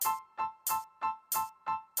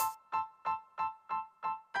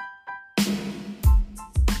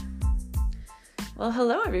Well,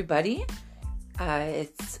 hello everybody.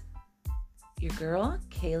 It's your girl,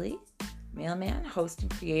 Kaylee, mailman, host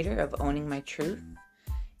and creator of Owning My Truth.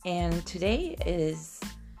 And today is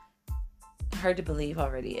hard to believe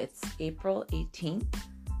already. It's April 18th,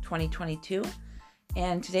 2022.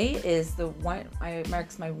 And today is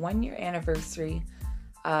marks my 1 year anniversary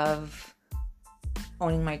of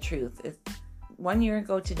Owning My Truth. 1 year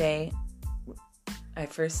ago today, I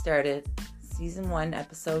first started season 1,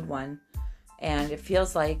 episode 1. And it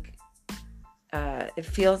feels like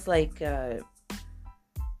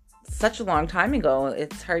such a long time ago.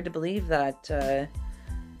 It's hard to believe that.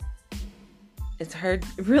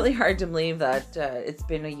 Really hard to believe that it's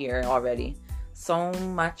been a year already. So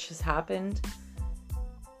much has happened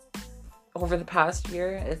over the past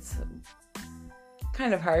year. It's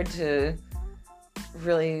kind of hard to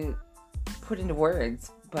really put into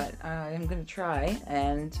words, but I'm going to try.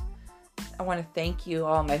 And I want to thank you,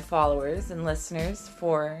 all my followers and listeners,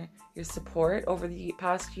 for your support over the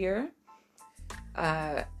past year.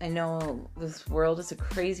 I know this world is a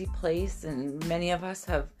crazy place, and many of us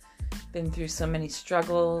have been through so many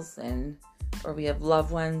struggles, or we have loved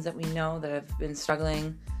ones that we know that have been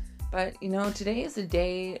struggling. But, today is a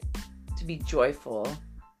day to be joyful,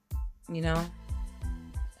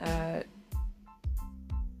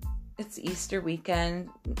 It's Easter weekend.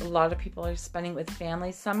 A lot of people are spending it with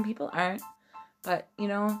family. Some people aren't. But,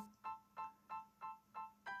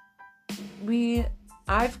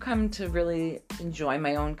 I've come to really enjoy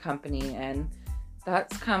my own company, and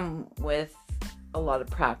that's come with a lot of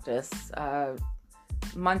practice.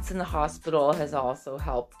 Months in the hospital has also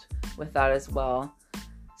helped with that as well.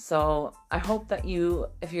 So I hope that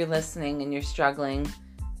if you're listening and you're struggling,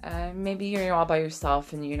 maybe you're all by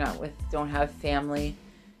yourself and don't have family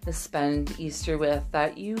to spend Easter with,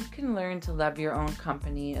 that you can learn to love your own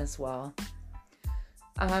company as well.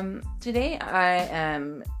 Today I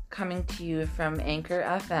am coming to you from Anchor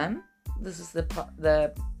FM. This is the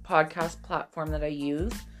podcast platform that I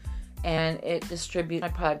use, and it distributes my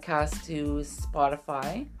podcast to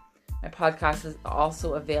Spotify. My podcast is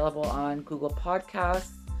also available on Google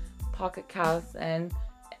Podcasts, Pocket Casts, and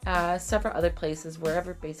several other places,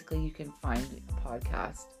 wherever basically you can find a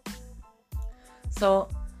podcast. So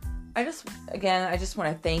I just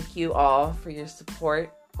want to thank you all for your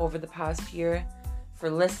support over the past year, for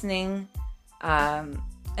listening.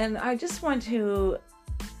 And I just want to,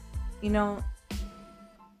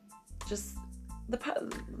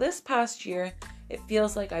 this past year, it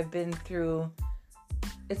feels like it's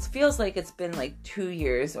been like 2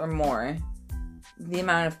 years or more, the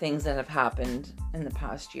amount of things that have happened in the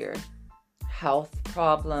past year. Health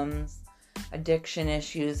problems, addiction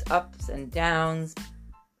issues, ups and downs.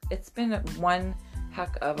 It's been one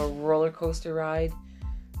heck of a roller coaster ride,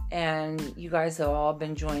 and you guys have all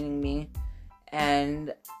been joining me.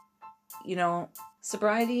 And,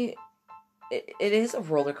 sobriety, it is a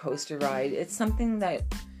roller coaster ride. It's something that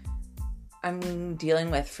I'm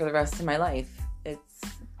dealing with for the rest of my life. You're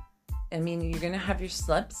going to have your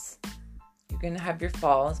slips, you're going to have your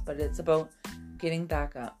falls, but it's about getting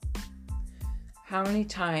back up. How many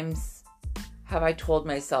times have I told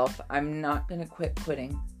myself I'm not going to quit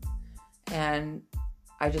quitting? And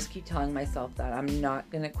I just keep telling myself that I'm not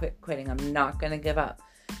going to quit quitting. I'm not going to give up.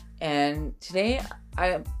 And today,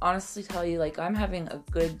 I honestly tell you, I'm having a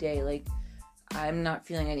good day. I'm not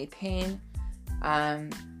feeling any pain.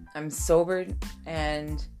 I'm sobered,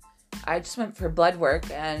 and I just went for blood work.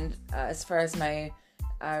 And as far as my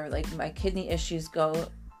kidney issues go,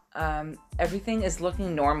 everything is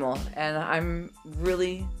looking normal. And I'm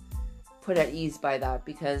really put at ease by that,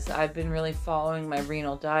 because I've been really following my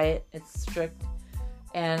renal diet. It's strict.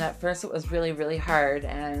 And at first it was really, really hard,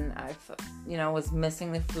 and I, was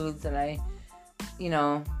missing the foods that I,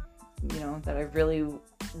 that I really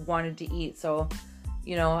wanted to eat. So,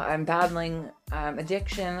 I'm battling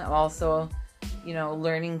addiction. I'm also,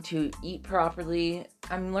 learning to eat properly.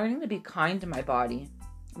 I'm learning to be kind to my body.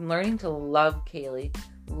 I'm learning to love Kaylee,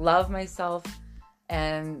 love myself,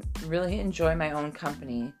 and really enjoy my own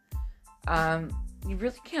company. You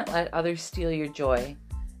really can't let others steal your joy.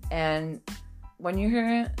 And when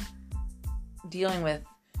you're dealing with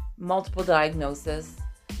multiple diagnoses,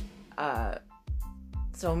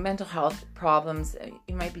 so mental health problems,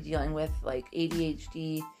 you might be dealing with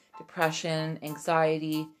ADHD, depression,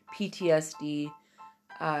 anxiety, PTSD,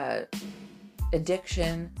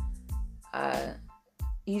 addiction,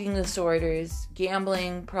 eating disorders,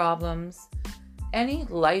 gambling problems, any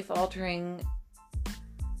life-altering,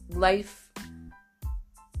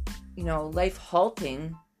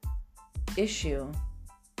 life-halting issue,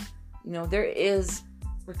 there is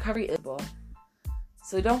recovery.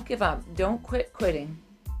 So don't give up. Don't quit quitting.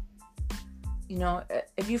 You know,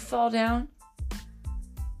 if you fall down,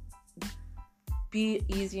 be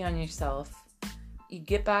easy on yourself. You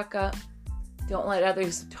get back up. Don't let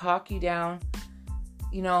others talk you down.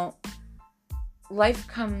 You know, life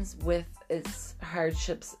comes with its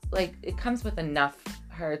hardships. Like, it comes with enough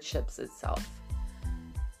hardships itself.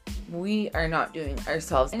 We are not doing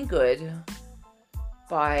ourselves any good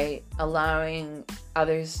by allowing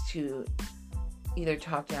others to either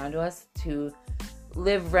talk down to us, to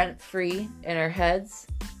live rent-free in our heads.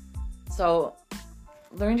 So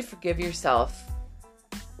learn to forgive yourself.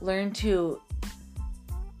 I'm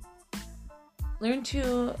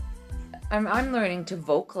learning to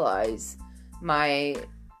vocalize my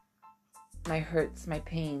hurts, my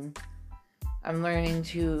pain. I'm learning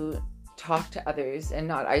to talk to others and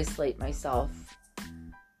not isolate myself.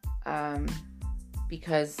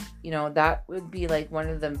 Because, you know, that would be like one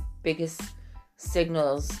of the biggest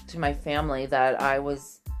signals to my family that I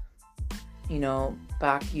was, you know,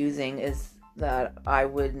 back using, is that I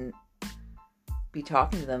wouldn't be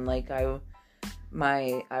talking to them. Like, I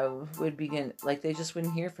would begin, like, they just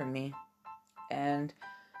wouldn't hear from me. And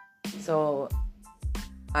so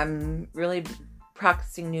I'm really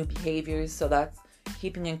practicing new behaviors. So that's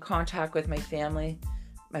keeping in contact with my family,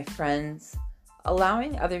 my friends,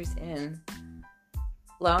 allowing others into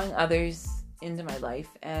my life,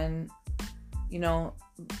 and, you know,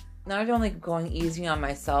 not only going easy on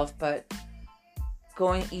myself, but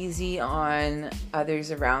going easy on others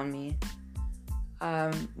around me.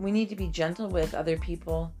 We need to be gentle with other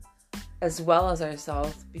people as well as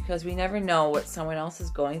ourselves, because we never know what someone else is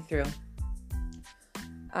going through.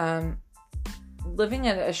 Living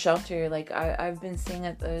at a shelter, like I've been staying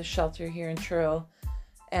at the shelter here in Truro,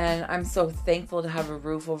 and I'm so thankful to have a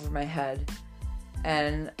roof over my head.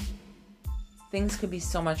 And things could be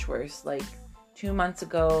so much worse. Like 2 months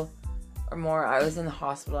ago or more, I was in the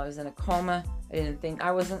hospital. I was in a coma.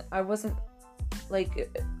 I wasn't like,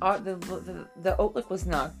 the outlook was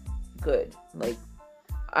not good. Like,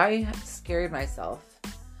 I scared myself.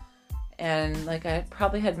 And like I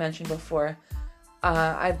probably had mentioned before,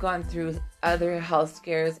 I've gone through other health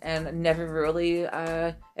scares, and it never really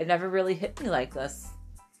hit me like this.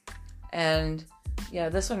 And yeah,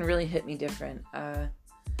 this one really hit me different.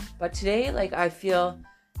 But today, like, I feel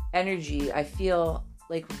energy. I feel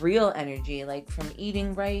like real energy, like from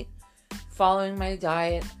eating right, following my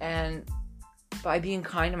diet, and by being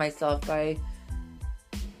kind to myself, by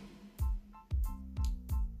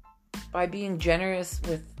being generous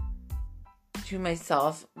to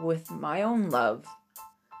myself with my own love.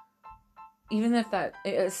 Even if that,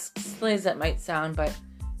 as silly as that might sound, but,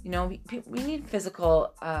 you know, we need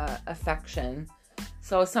physical affection.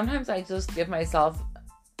 So sometimes I just give myself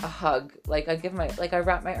a hug. Like, I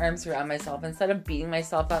wrap my arms around myself instead of beating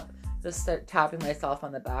myself up. Just start tapping myself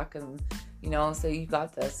on the back, and, you know, say, you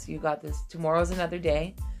got this. Tomorrow's another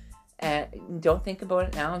day, and don't think about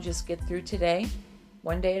it now. Just get through today,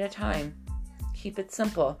 one day at a time. Keep it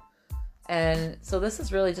simple. And so this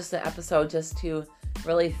is really just an episode just to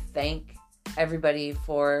really thank everybody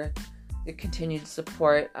for the continued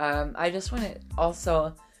support. I just want to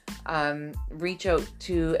also reach out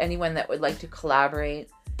to anyone that would like to collaborate,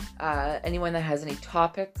 anyone that has any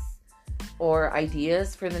topics or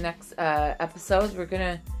ideas for the next episodes.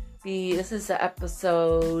 This is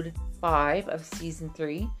episode 5 of season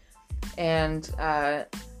 3, and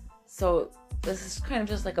so this is kind of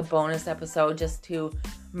just like a bonus episode just to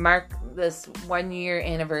mark this 1-year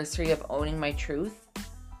anniversary of owning my truth.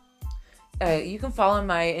 You can follow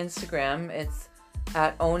my Instagram. It's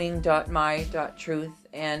at owning.my.truth,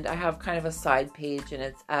 and I have kind of a side page, and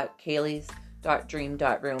it's at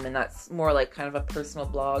kayleys.dream.room, and that's more like kind of a personal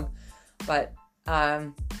blog. But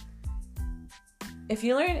if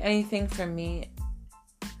you learn anything from me,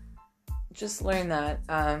 just learn that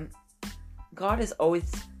God is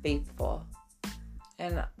always faithful,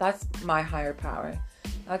 and that's my higher power.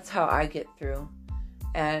 That's how I get through.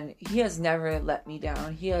 And He has never let me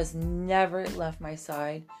down. He has never left my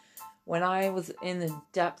side. When I was in the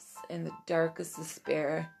depths, in the darkest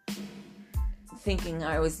despair, thinking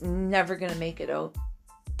I was never going to make it out,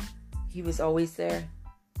 He was always there.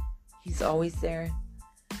 He's always there.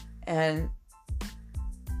 And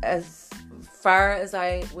as far as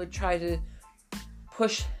I would try to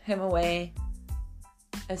push Him away,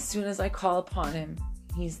 as soon as I call upon Him,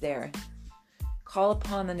 He's there. Call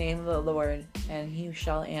upon the name of the Lord, and He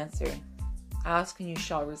shall answer. Ask, and you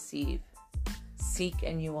shall receive. Seek,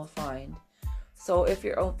 and you will find. So if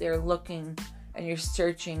you're out there looking, and you're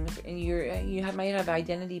searching, and you might have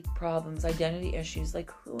identity problems, identity issues,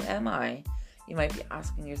 like, who am I? You might be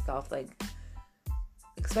asking yourself, like,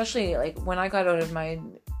 especially like when I got out of my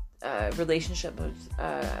relationship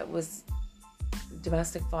was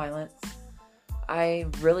domestic violence, I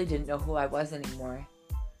really didn't know who I was anymore.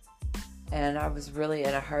 And I was really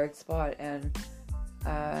in a hard spot. And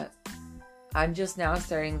I'm just now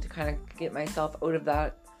starting to kind of get myself out of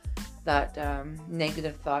that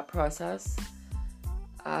negative thought process.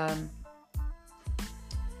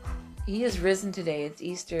 He is risen today. It's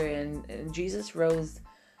Easter, and Jesus rose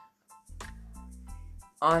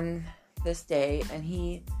on this day, and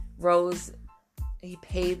he rose. He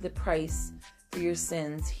paid the price for your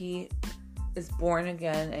sins. He is born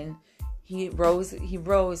again, and he rose,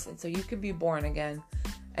 and so you can be born again,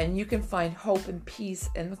 and you can find hope and peace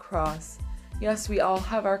in the cross. Yes, we all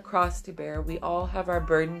have our cross to bear. We all have our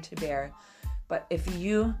burden to bear. But if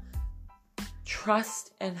you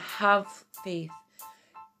trust and have faith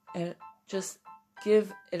and just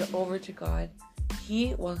give it over to God,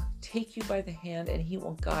 he will take you by the hand and he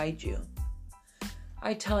will guide you.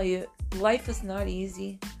 I tell you, life is not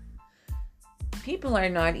easy. People are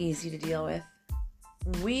not easy to deal with.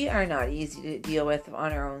 We are not easy to deal with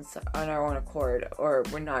on our own accord, or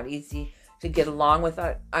we're not easy to get along with.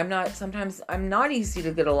 Sometimes I'm not easy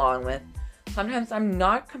to get along with. Sometimes I'm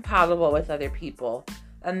not compatible with other people,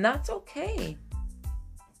 and that's okay.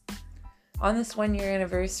 On this 1-year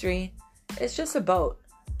anniversary, it's just about,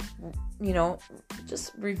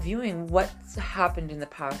 just reviewing what's happened in the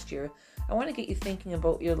past year. I want to get you thinking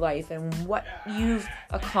about your life and what you've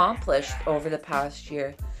accomplished over the past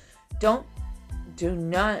year. Do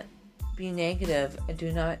not be negative, and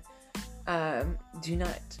do not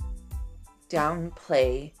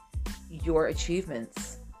downplay your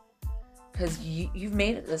achievements, because you've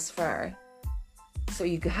made it this far, so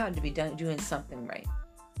you had to be doing something right.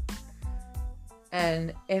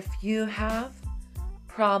 And if you have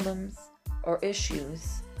problems or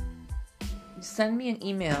issues, send me an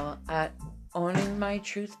email at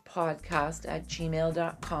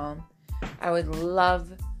owningmytruthpodcast@gmail.com. I would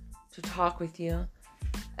love to talk with you,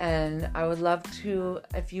 and I would love to,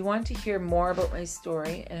 if you want to hear more about my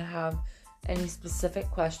story and have any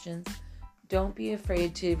specific questions, don't be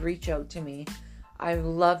afraid to reach out to me. I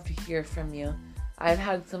love to hear from you. I've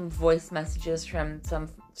had some voice messages from some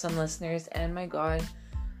listeners, and my God,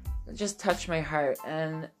 it just touched my heart.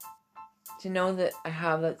 And to know that I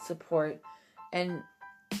have that support, and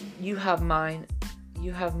you have mine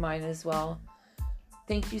as well.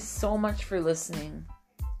 Thank you so much for listening.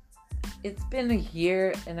 It's been a 1.5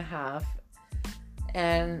 years,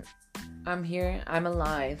 and I'm here. I'm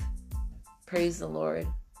alive. Praise the Lord.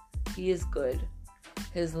 He is good.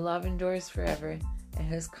 His love endures forever, and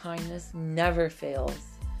his kindness never fails.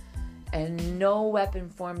 And no weapon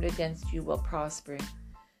formed against you will prosper.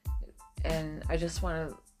 And I just want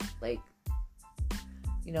to,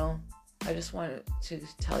 I just wanted to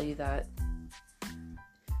tell you that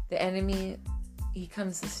the enemy, he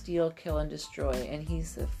comes to steal, kill, and destroy, and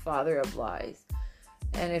he's the father of lies.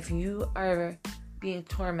 And if you are being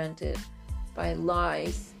tormented by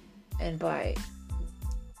lies and by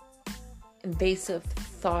invasive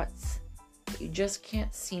thoughts that you just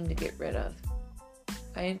can't seem to get rid of,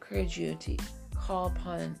 I encourage you to call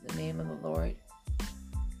upon the name of the Lord,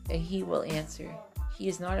 and he will answer. He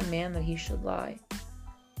is not a man that he should lie.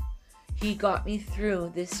 He got me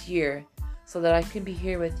through this year so that I can be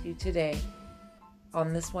here with you today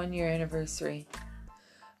on this 1-year anniversary.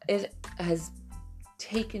 It has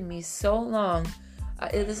taken me so long.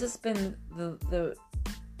 This has been the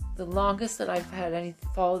longest that I've had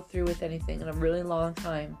followed through with anything in a really long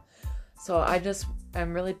time. So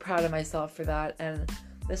I'm really proud of myself for that. And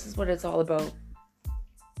this is what it's all about,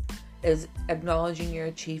 is acknowledging your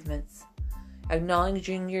achievements.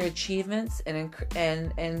 Acknowledging your achievements and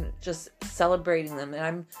just celebrating them. And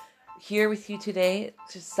I'm here with you today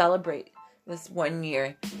to celebrate this 1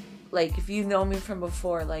 year. Like, if you know me from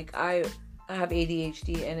before, like, I have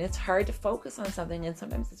ADHD, and it's hard to focus on something, and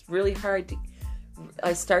sometimes it's really hard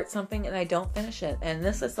I start something and I don't finish it. And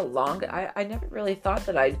this is I never really thought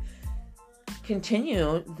that I'd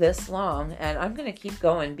continue this long, and I'm going to keep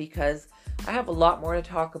going because I have a lot more to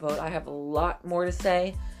talk about. I have a lot more to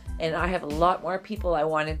say, and I have a lot more people I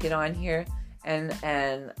want to get on here, and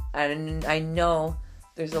I know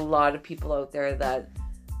there's a lot of people out there that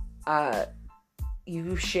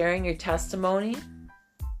you sharing your testimony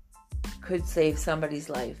could save somebody's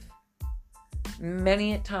life.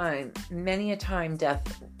 Many a time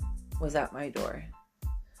death was at my door.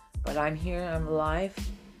 But I'm here, I'm alive,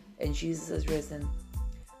 and Jesus is risen.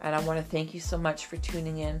 And I want to thank you so much for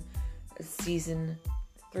tuning in. Season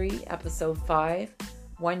 3, episode 5,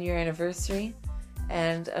 1 year anniversary.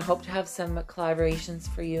 And I hope to have some collaborations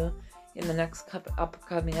for you in the next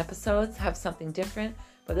upcoming episodes have something different.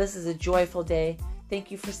 But this is a joyful day.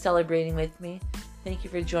 Thank you for celebrating with me. Thank you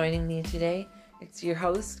for joining me today. It's your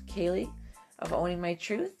host, Kaylee, of Owning My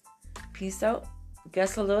Truth. Peace out.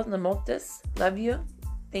 Gesalud Lamotis. Love you.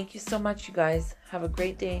 Thank you so much, you guys. Have a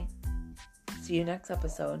great day. See you next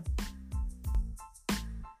episode.